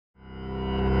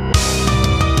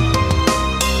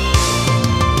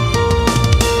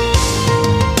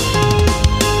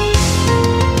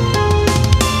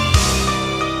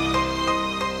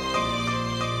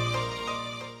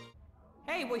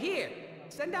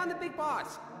down the big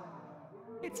boss.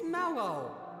 It's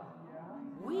Mellow.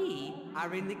 We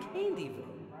are in the candy room.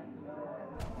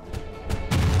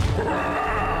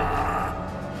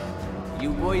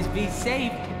 You boys be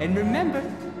safe, and remember,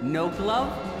 no glove,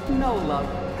 no love.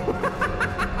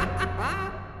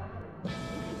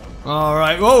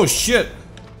 Alright, oh shit!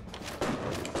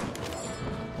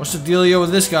 What's the dealio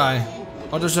with this guy?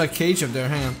 Oh, there's a cage up there,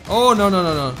 hang on. Oh, no, no,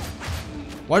 no, no.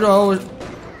 Why do I always...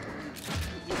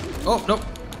 Oh, nope.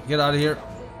 Get out of here.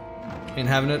 Ain't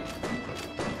having it.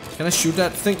 Can I shoot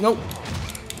that thing? Nope.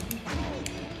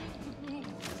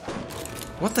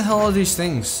 What the hell are these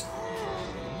things?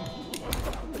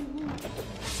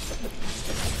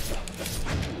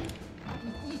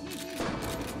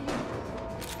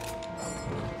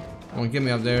 Come on, get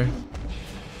me up there.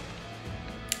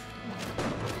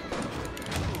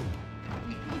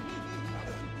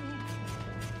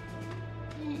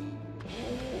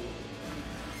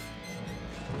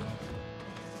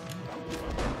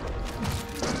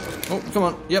 Oh, come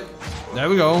on. Yep. There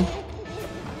we go.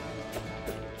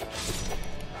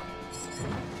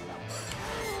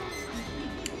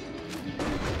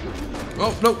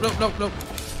 Oh, nope, nope, nope, nope.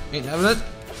 Ain't having it.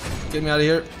 Get me out of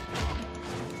here.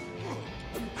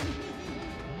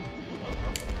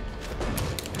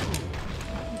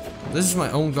 This is my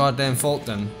own goddamn fault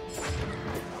then.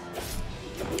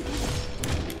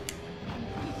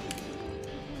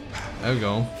 There we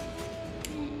go.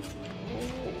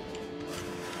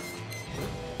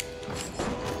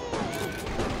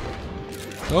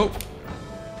 Oh.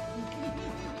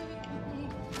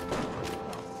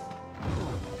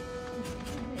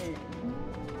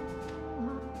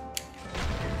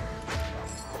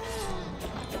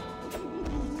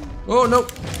 Oh no.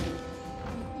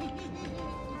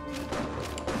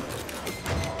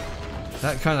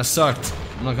 That kind of sucked.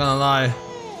 I'm not gonna lie.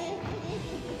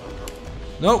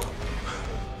 Nope.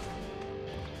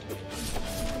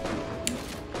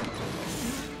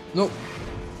 Nope.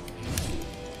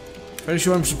 Pretty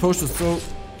sure I'm supposed to throw...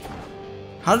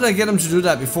 How did I get him to do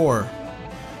that before?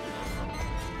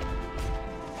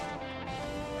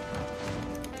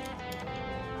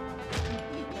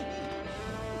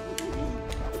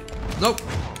 Nope.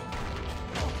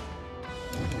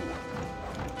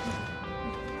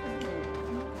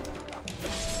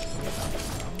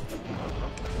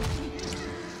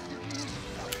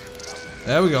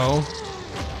 There we go.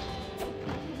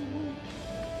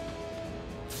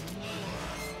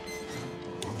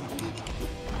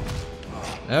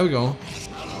 There we go.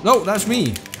 No, that's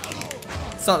me.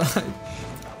 It's not.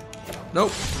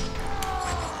 Nope.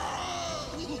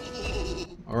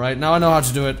 Alright, now I know how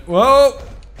to do it. Whoa!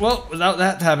 Well, without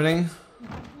that happening.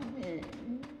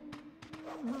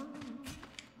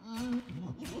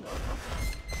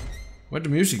 Where'd the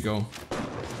music go?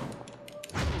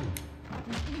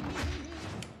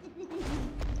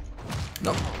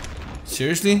 No.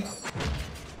 Seriously?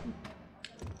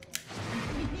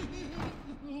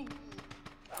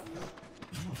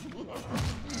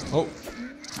 Oh.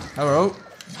 Hello.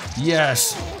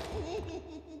 Yes.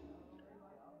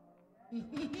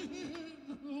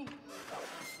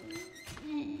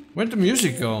 Where'd the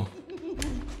music go?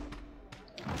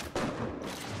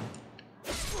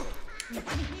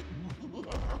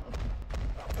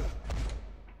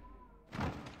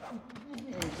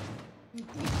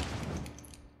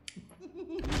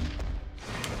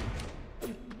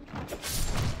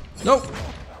 Nope.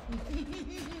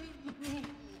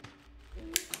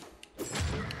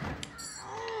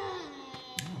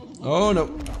 Oh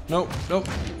no. Nope. Nope.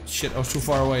 Shit, I was too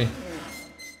far away.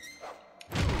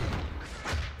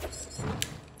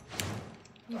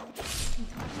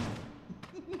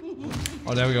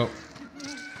 Oh, there we go.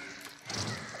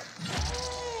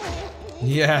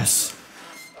 Yes.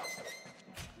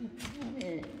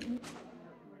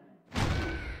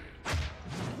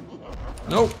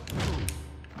 Nope.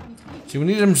 See, we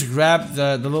need them to grab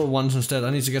the little ones instead.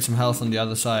 I need to get some health on the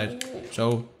other side.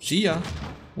 So, see ya.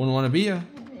 Wouldn't want to be ya.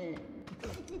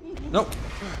 Nope.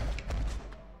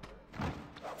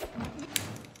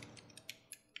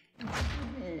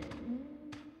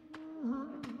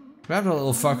 Grab that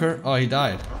little fucker. Oh, he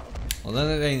died. Well, then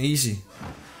it ain't easy.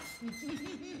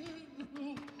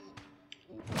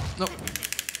 Nope.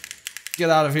 Get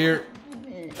out of here.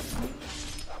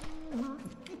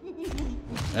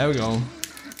 There we go.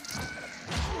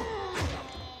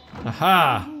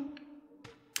 Aha!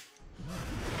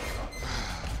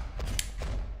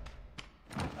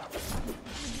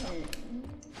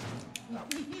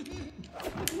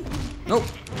 Nope.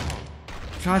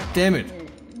 God damn it.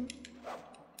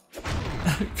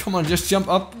 Come on, just jump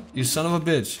up, you son of a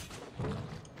bitch.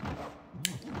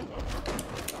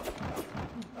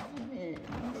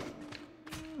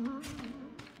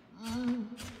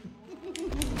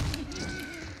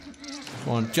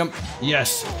 Come on, jump.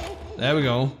 Yes. There we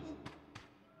go.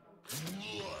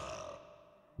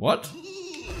 What?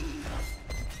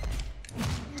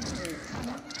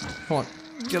 Come on,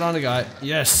 get on the guy.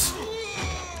 Yes.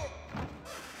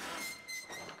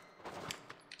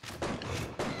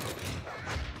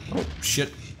 Oh, shit.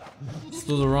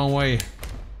 Flew the wrong way.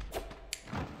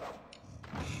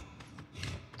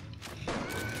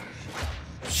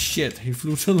 Shit, he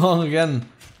flew too long again.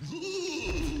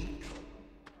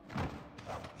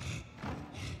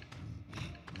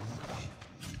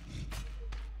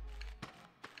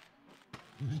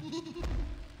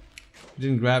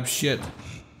 Didn't grab shit.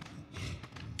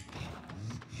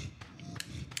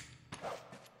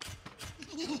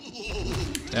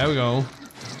 There we go.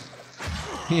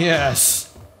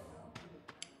 Yes.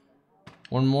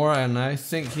 One more and I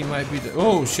think he might be the—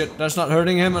 oh shit, that's not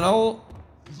hurting him at all.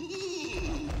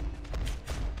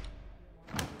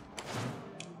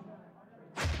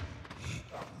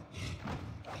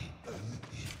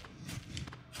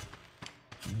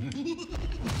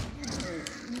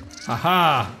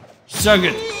 Haha! Suck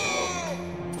it!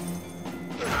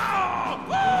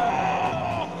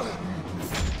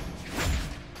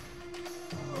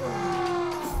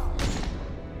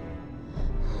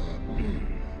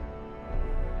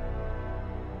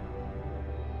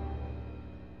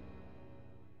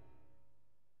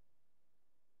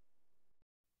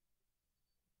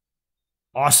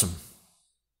 Awesome.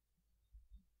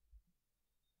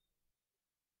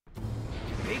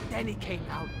 Then he came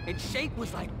out, and Shank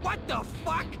was like, "What the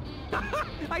fuck?"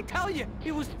 I tell you,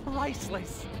 it was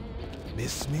priceless.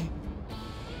 Miss me?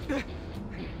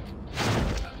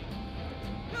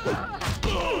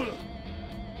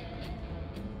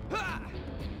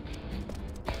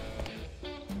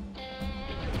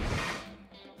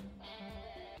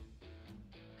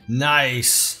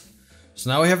 Nice. So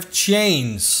now we have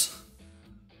chains.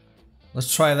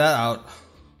 Let's try that out.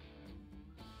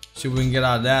 See what we can get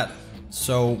out of that.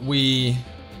 So we—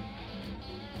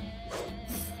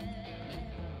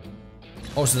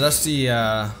 oh, so that's the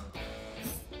well,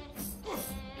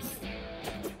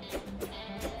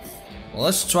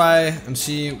 let's try and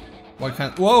see what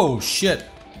kind— whoa, shit.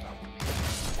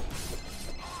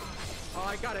 Oh,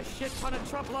 I got a shit ton of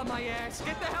trouble on my ass.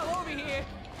 Get the hell over here.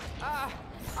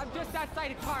 I'm just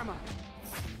outside of Karma.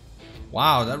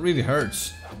 Wow, that really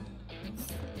hurts.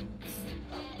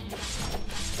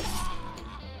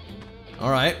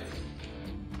 Alright.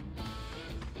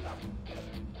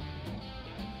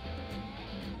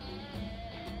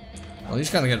 Well, he's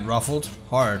gonna get ruffled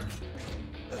hard.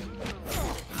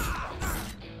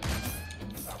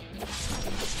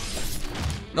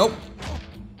 Nope.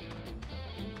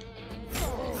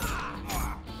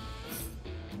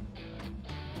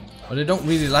 But I don't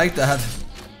really like that.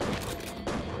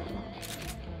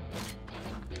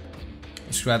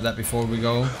 Let's grab that before we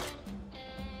go.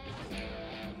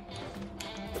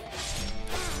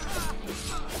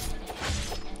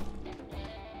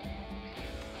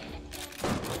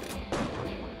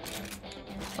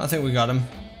 I think we got him.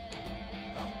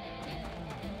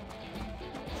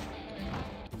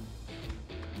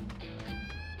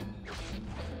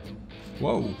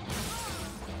 Whoa.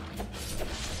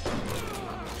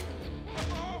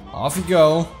 Off you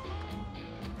go.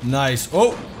 Nice.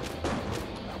 Oh!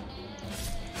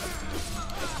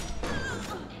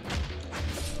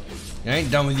 I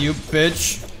ain't done with you,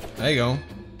 bitch. There you go.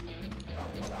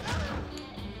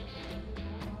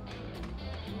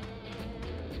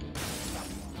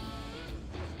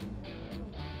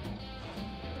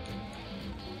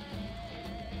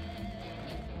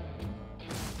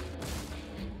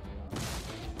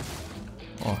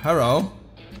 Oh, hello.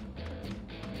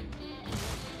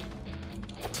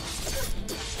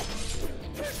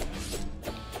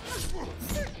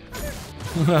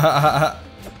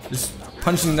 Just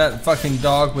punching that fucking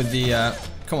dog with the,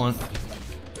 come on.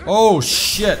 Oh,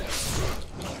 shit.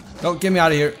 Don't get me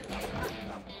out of here.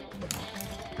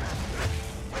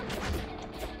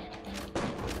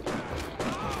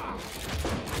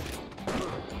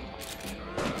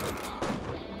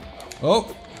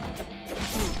 Oh.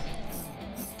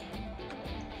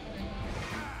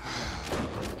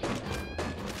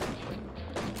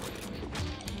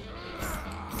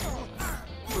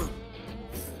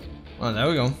 Oh, there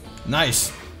we go.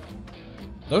 Nice.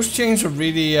 Those chains are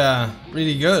really,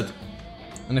 really good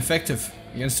and effective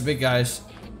against the big guys.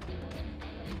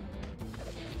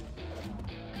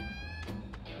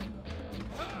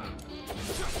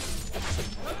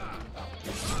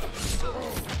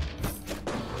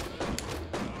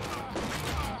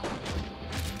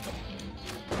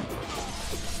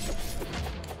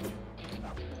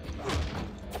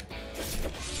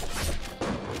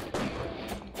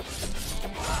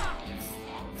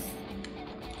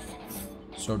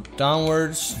 So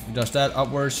downwards, he does that.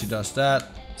 Upwards, he does that.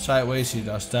 Sideways, he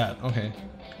does that. Okay.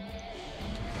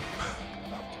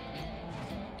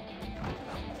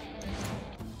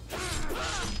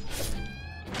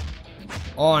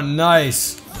 Oh,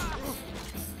 nice.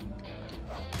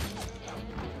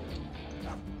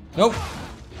 Nope.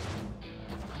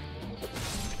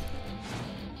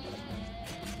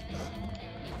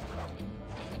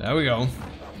 There we go.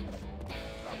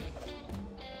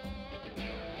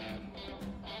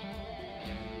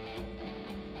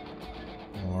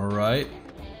 All right.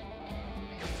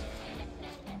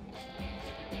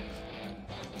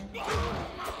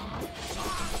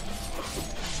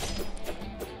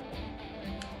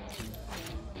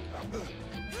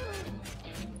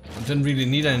 I didn't really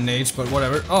need any nades, but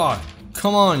whatever. Oh,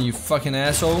 come on, you fucking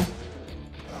asshole.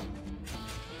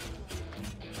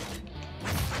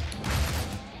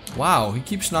 Wow, he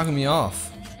keeps knocking me off.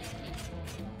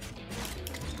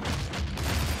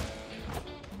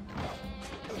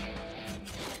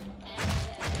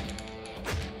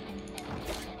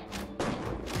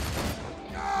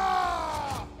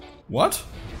 What?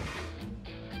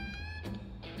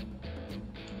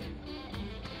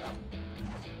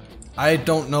 I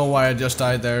don't know why I just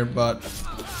died there, but...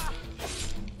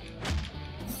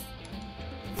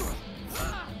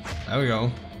 There we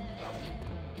go.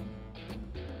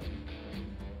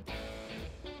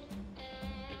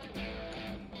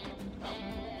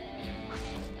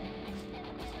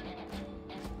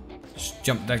 Just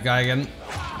jump that guy again.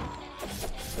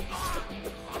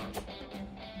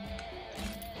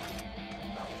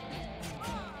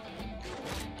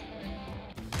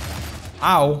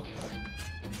 Ow.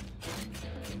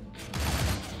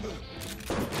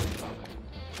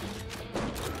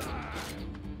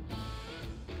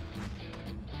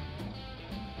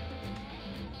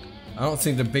 I don't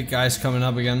think the big guy's coming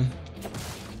up again.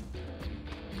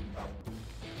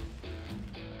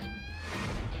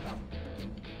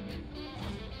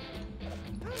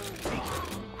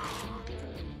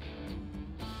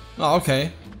 Oh,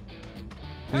 okay.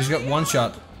 He just got one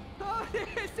shot. Oh, this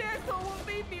asshole won't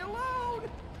leave me alone.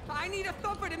 I need a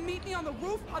thumper to meet me on the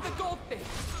roof of the goldfish.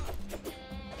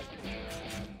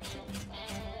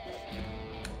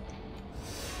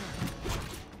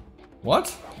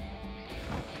 What?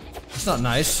 That's not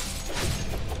nice.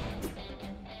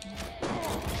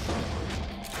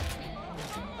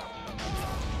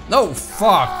 No,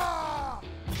 fuck.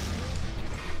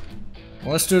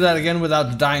 Well, let's do that again without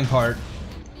the dying part.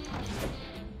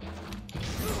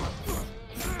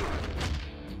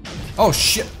 Oh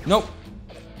shit, nope.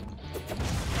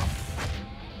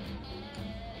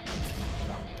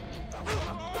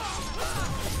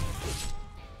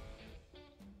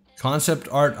 Concept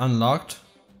art unlocked.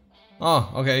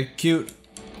 Oh, okay, cute.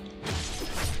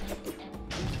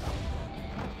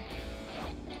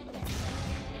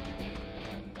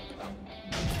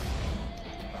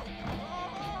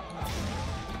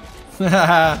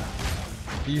 Haha,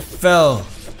 he fell.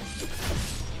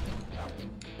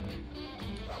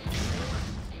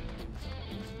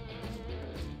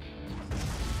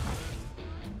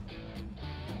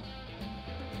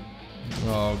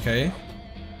 Okay.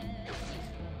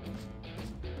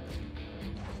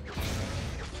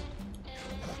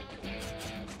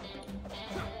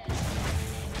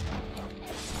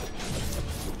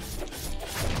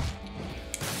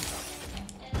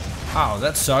 Ow,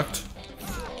 that sucked.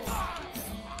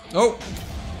 Oh!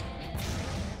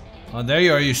 Oh, there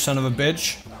you are, you son of a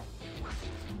bitch.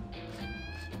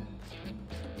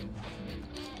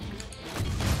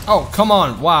 Oh, come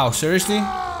on. Wow, seriously?